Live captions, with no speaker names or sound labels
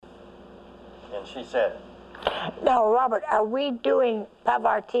And she said, Now, Robert, are we doing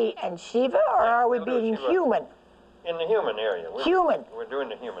Pavarti and Shiva, or are we we'll do being Shiva. human? In the human area. Human. We're doing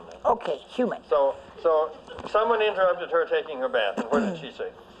the human now. Okay, human. So someone interrupted her taking her bath, and what did she say?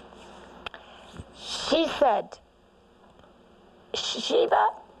 She said, Shiva,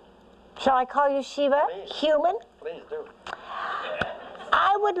 shall I call you Shiva? Please. Human? Please do.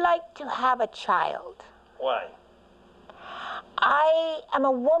 I would like to have a child. Why? I am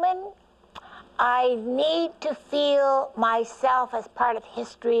a woman. I need to feel myself as part of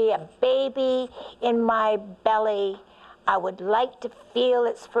history, a baby in my belly. I would like to feel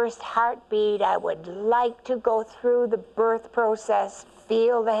its first heartbeat. I would like to go through the birth process,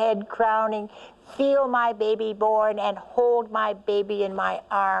 feel the head crowning, feel my baby born, and hold my baby in my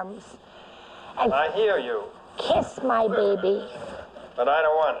arms. And I hear you. kiss my baby. But I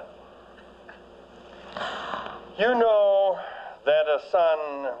don't want it. You know that a sun,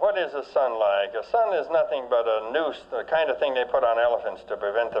 what is a sun like? A sun is nothing but a noose, the kind of thing they put on elephants to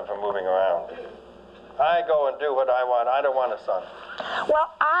prevent them from moving around. I go and do what I want. I don't want a son.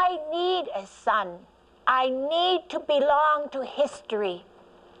 Well, I need a son. I need to belong to history.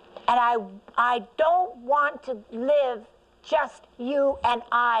 And I don't want to live just you and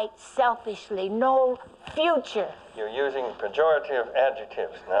I selfishly. No future. You're using pejorative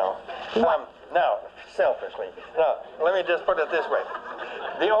adjectives now. Now, selfishly. Now, let me just put it this way.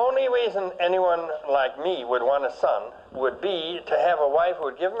 The only reason anyone like me would want a son would be to have a wife who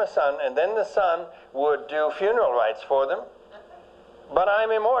would give them a son, and then the son would do funeral rites for them. But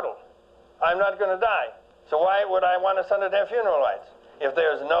I'm immortal. I'm not going to die. So why would I want a son to have funeral rites? If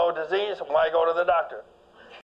there's no disease, why go to the doctor?